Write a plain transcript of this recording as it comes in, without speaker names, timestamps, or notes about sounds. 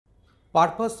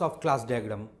Purpose of class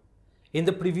diagram. In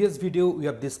the previous video, we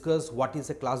have discussed what is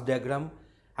a class diagram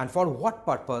and for what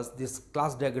purpose this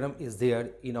class diagram is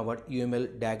there in our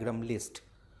UML diagram list.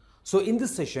 So in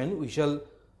this session, we shall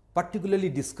particularly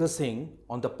discussing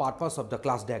on the purpose of the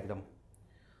class diagram.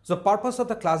 So purpose of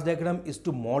the class diagram is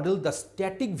to model the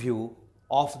static view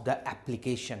of the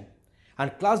application,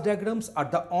 and class diagrams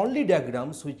are the only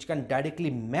diagrams which can directly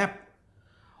map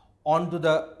onto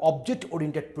the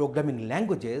object-oriented programming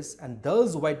languages and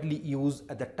thus widely used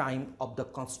at the time of the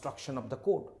construction of the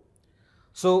code.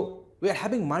 So we are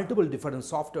having multiple different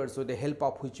softwares with the help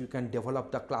of which you can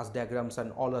develop the class diagrams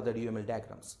and all other UML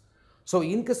diagrams. So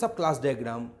in case of class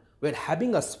diagram, we are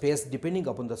having a space depending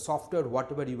upon the software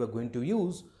whatever you are going to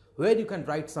use, where you can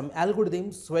write some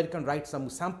algorithms, where you can write some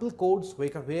sample codes,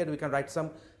 where we can write some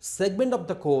segment of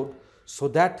the code so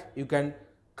that you can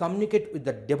communicate with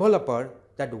the developer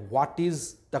that what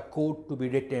is the code to be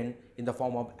written in the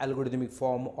form of algorithmic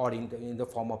form or in the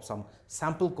form of some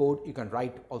sample code you can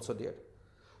write also there.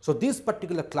 So this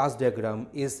particular class diagram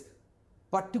is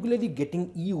particularly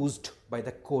getting used by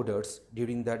the coders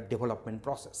during the development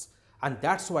process, and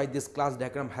that's why this class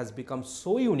diagram has become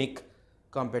so unique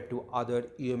compared to other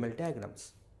UML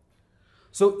diagrams.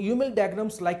 So UML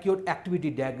diagrams like your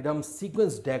activity diagram,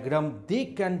 sequence diagram, they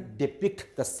can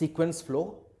depict the sequence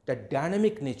flow, the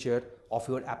dynamic nature of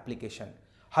your application.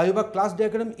 However, class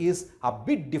diagram is a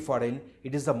bit different.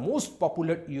 It is the most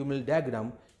popular UML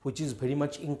diagram which is very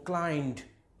much inclined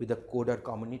with the coder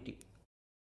community.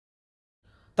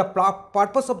 The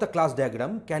purpose of the class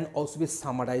diagram can also be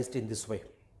summarized in this way.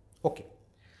 Okay.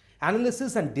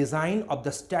 Analysis and design of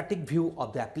the static view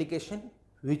of the application,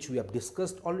 which we have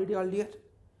discussed already earlier,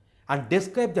 and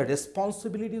describe the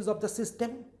responsibilities of the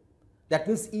system. That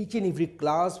means each and every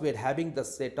class we are having the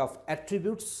set of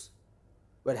attributes,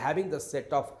 we are having the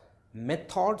set of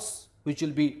methods which will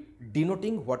be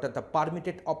denoting what are the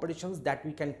permitted operations that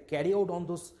we can carry out on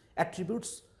those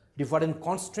attributes, different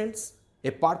constraints,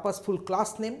 a purposeful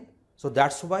class name. So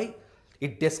that's why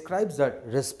it describes the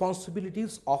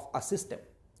responsibilities of a system.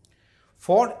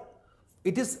 For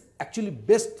it is actually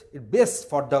best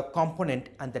for the component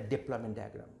and the deployment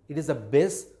diagram. It is the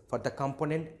base for the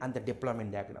component and the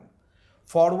deployment diagram.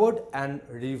 Forward and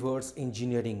reverse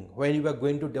engineering. When you are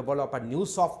going to develop a new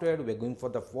software, we are going for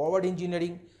the forward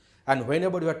engineering, and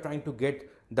whenever you are trying to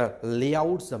get the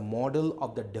layouts, the model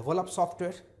of the developed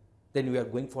software, then we are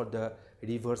going for the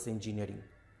reverse engineering.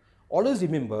 Always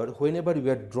remember, whenever you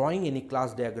are drawing any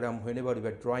class diagram, whenever you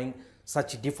are drawing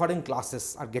such different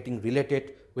classes are getting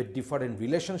related with different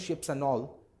relationships and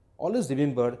all, always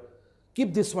remember,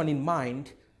 keep this one in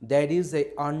mind, there is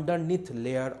a underneath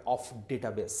layer of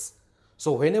database.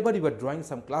 So whenever you are drawing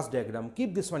some class diagram,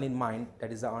 keep this one in mind,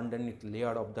 that is the underneath layer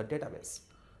of the database.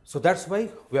 So that's why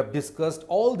we have discussed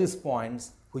all these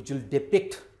points which will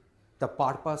depict the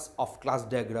purpose of class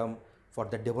diagram for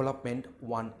the development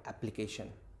one application.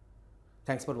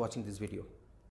 Thanks for watching this video.